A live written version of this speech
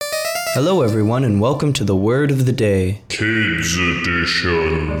Hello everyone and welcome to the word of the day. Kids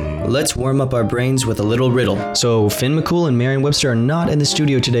Edition. Let's warm up our brains with a little riddle. So Finn McCool and Merriam-Webster are not in the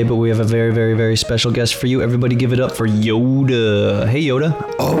studio today, but we have a very, very, very special guest for you. Everybody give it up for Yoda. Hey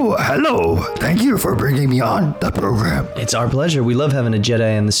Yoda. Oh, hello. Thank you for bringing me on the program. It's our pleasure. We love having a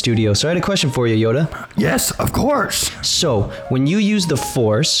Jedi in the studio. So I had a question for you, Yoda. Yes, of course. So when you use the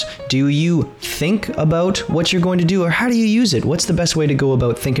Force, do you think about what you're going to do, or how do you use it? What's the best way to go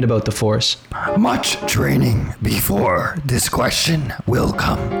about thinking about the Force? Much training before this question will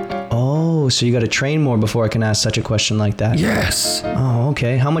come. Oh, so you got to train more before I can ask such a question like that. Yes. Oh,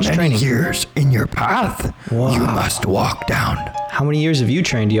 okay. How much Many training? years in your path Wow. you must walk down. How many years have you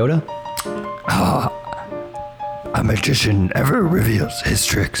trained, Yoda? A magician never reveals his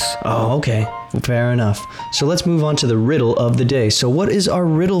tricks. Oh, okay. Fair enough. So let's move on to the riddle of the day. So what is our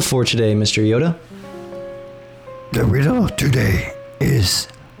riddle for today, Mr. Yoda? The riddle today is,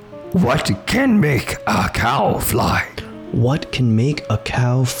 what can make a cow fly? What can make a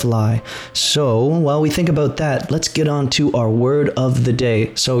cow fly? So while we think about that, let's get on to our word of the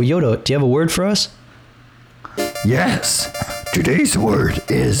day. So Yoda, do you have a word for us? Yes. Today's word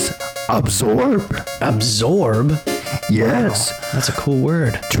is absorb. Absorb? Yes. That's a cool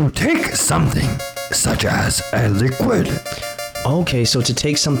word. To take something such as a liquid. Okay, so to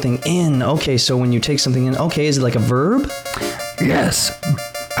take something in. Okay, so when you take something in, okay, is it like a verb? Yes.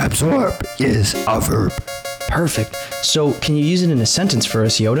 Absorb is a verb. Perfect. So can you use it in a sentence for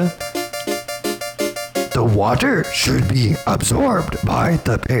us, Yoda? The water should be absorbed by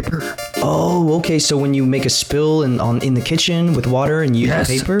the paper. Oh, okay, so when you make a spill in the kitchen with water and you use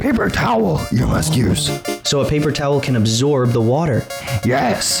Yes, paper? towel you must use. So a paper towel can absorb the water.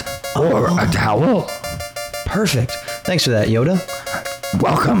 Yes, or a towel. Perfect. Thanks for that, Yoda.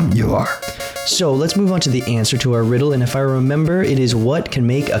 Welcome you are. So let's move on to the answer to our riddle. And if I remember, it is what can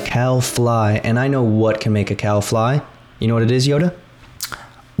make a cow fly. And I know what can make a cow fly. You know what it is, Yoda?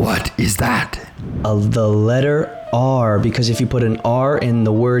 What is that? The letter R. Because if you put an R in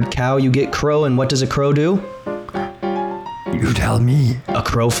the word cow, you get crow. And what does a crow do? You tell me. A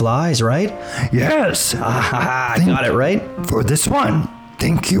crow flies, right? Yes. I got it right. For this one,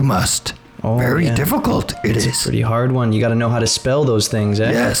 think you must. Oh, Very yeah. difficult it is. Pretty hard one. You got to know how to spell those things,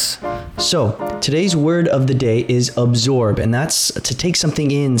 eh? Yes. So, today's word of the day is absorb, and that's to take something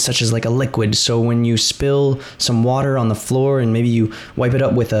in, such as like a liquid. So when you spill some water on the floor and maybe you wipe it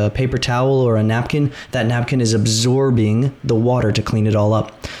up with a paper towel or a napkin, that napkin is absorbing the water to clean it all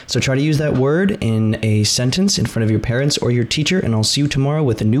up. So try to use that word in a sentence in front of your parents or your teacher, and I'll see you tomorrow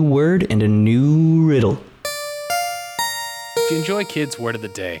with a new word and a new riddle. If you enjoy Kids Word of the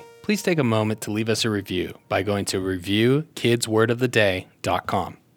Day, please take a moment to leave us a review by going to reviewkidswordoftheday.com.